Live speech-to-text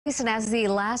And as the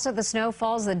last of the snow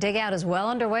falls, the dig out is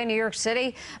well underway in New York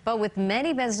City. But with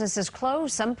many businesses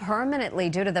closed, some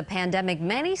permanently due to the pandemic,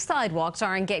 many sidewalks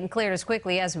aren't getting cleared as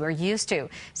quickly as we're used to.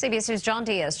 CBS News' John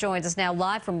Diaz joins us now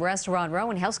live from Restaurant Row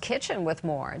and Hell's Kitchen with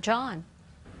more. John.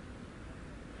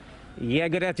 Yeah,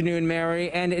 good afternoon, Mary.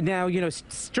 And now,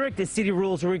 strict city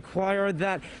rules require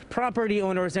that property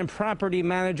owners and property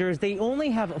managers, they only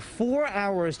have 4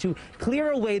 hours to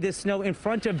clear away the snow in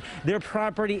front of their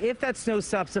property if that snow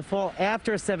stops to fall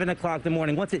after 7 o'clock in the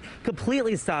morning, once it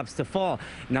completely stops to fall.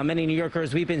 Now, many New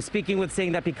Yorkers we've been speaking with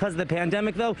saying that because of the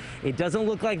pandemic, though, it doesn't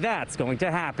look like that's going to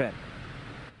happen.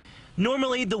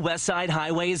 Normally, the West Side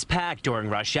Highway is packed during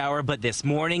rush hour, but this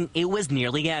morning it was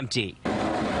nearly empty.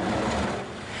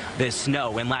 The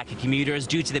snow and lack of commuters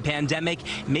due to the pandemic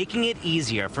making it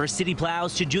easier for city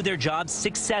plows to do their jobs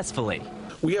successfully.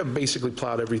 We have basically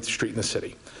plowed every street in the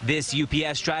city. This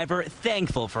UPS driver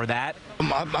thankful for that.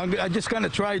 I just kind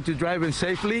of tried to drive in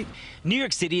safely. New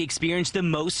York City experienced the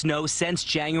most snow since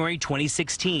January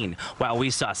 2016, while we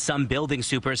saw some building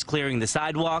supers clearing the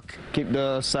sidewalk. Keep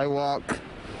the sidewalk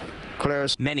clear.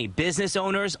 Many business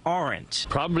owners aren't.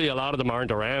 Probably a lot of them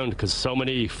aren't around because so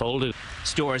many folded.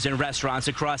 Stores and restaurants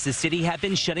across the city have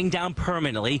been shutting down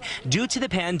permanently due to the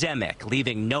pandemic,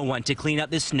 leaving no one to clean up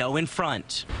the snow in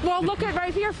front. Well, look at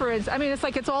right here, for instance. I mean, it's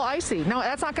like it's all icy. No,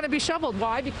 that's not going to be shoveled.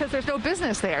 Why? Because there's no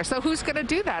business there. So who's going to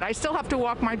do that? I still have to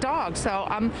walk my dog, so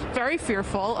I'm very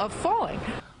fearful of falling.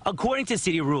 According to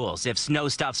city rules, if snow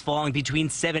stops falling between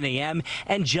 7 a.m.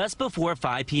 and just before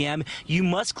 5 p.m., you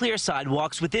must clear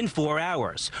sidewalks within 4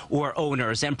 hours, or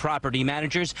owners and property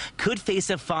managers could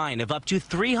face a fine of up to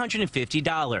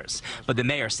 $350. But the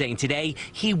mayor saying today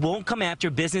he won't come after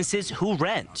businesses who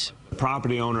rent. The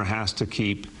property owner has to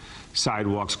keep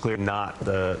sidewalks clear, not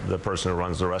the person who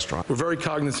runs the restaurant. We're very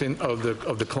cognizant of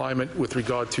the climate with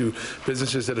regard to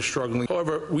businesses that are struggling.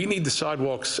 However, we need the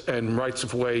sidewalks and rights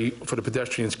of way for the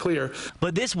pedestrians clear.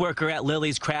 But this worker at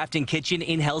Lily's Craft and Kitchen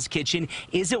in Hell's Kitchen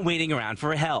isn't waiting around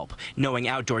for help, knowing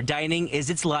outdoor dining is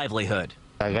its livelihood.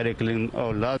 I gotta clean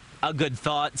all up. A good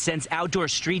thought, since outdoor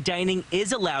street dining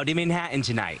is allowed in Manhattan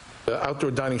tonight. The outdoor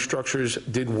dining structures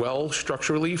did well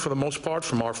structurally for the most part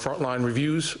from our frontline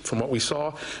reviews, from what we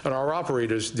saw, and our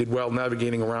operators did well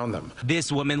navigating around them.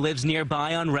 This woman lives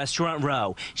nearby on Restaurant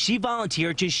Row. She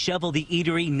volunteered to shovel the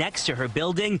eatery next to her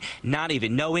building, not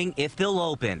even knowing if they'll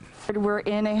open. We're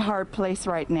in a hard place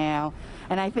right now,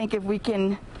 and I think if we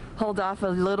can hold off a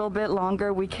little bit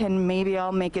longer, we can maybe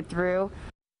all make it through.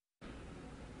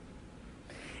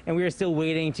 And we are still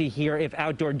waiting to hear if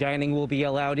outdoor dining will be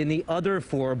allowed in the other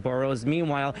 4 boroughs.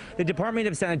 Meanwhile, the Department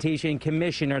of Sanitation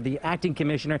Commissioner, the acting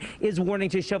commissioner, is warning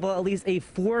to shovel at least a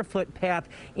 4-foot path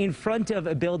in front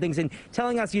of buildings and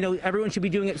telling us, everyone should be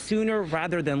doing it sooner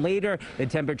rather than later. The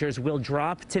temperatures will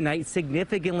drop tonight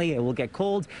significantly. It will get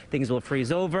cold. Things will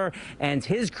freeze over. And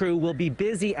his crew will be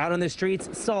busy out on the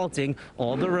streets salting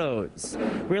all the roads.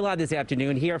 We're live this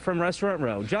afternoon here from Restaurant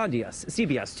Row. John Diaz,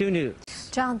 CBS 2 News.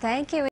 John, thank you.